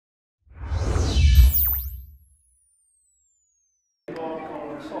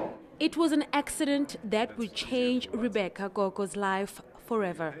It was an accident that would change Rebecca Gogo's life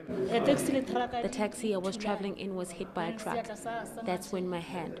forever. The taxi I was traveling in was hit by a truck. That's when my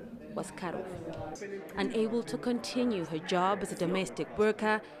hand was cut off. Unable to continue her job as a domestic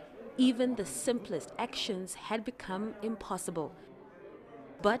worker, even the simplest actions had become impossible.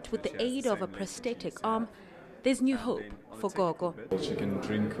 But with the aid of a prosthetic arm, there's new hope for Gogo. She can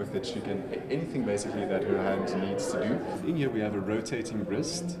drink with it, she can anything basically that her hand needs to do. In here we have a rotating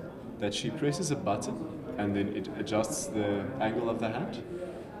wrist that she presses a button and then it adjusts the angle of the hand.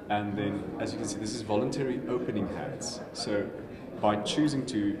 And then, as you can see, this is voluntary opening hands. So by choosing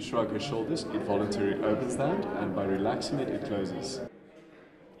to shrug her shoulders, it voluntarily opens the hand, and by relaxing it, it closes.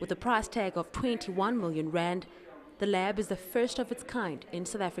 With a price tag of 21 million rand, the lab is the first of its kind in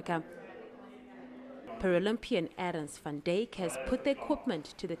South Africa. Paralympian Adams van Dijk has put the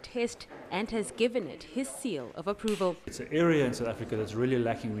equipment to the test and has given it his seal of approval. It's an area in South Africa that's really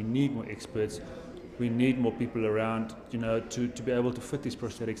lacking. We need more experts. We need more people around, to be able to fit these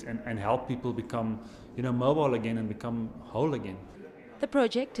prosthetics and help people become, mobile again and become whole again. The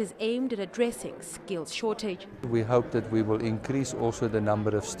project is aimed at addressing skills shortage. We hope that we will increase also the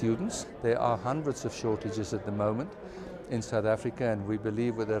number of students. There are hundreds of shortages at the moment in South Africa, and we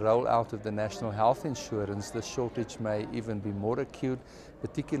believe with the rollout of the national health insurance, the shortage may even be more acute,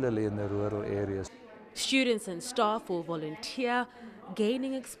 particularly in the rural areas. Students and staff will volunteer,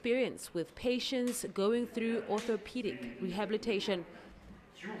 gaining experience with patients going through orthopedic rehabilitation.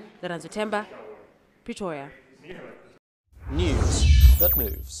 Lorenzo Temba, Pretoria. News that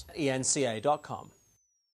moves. eNCA.com.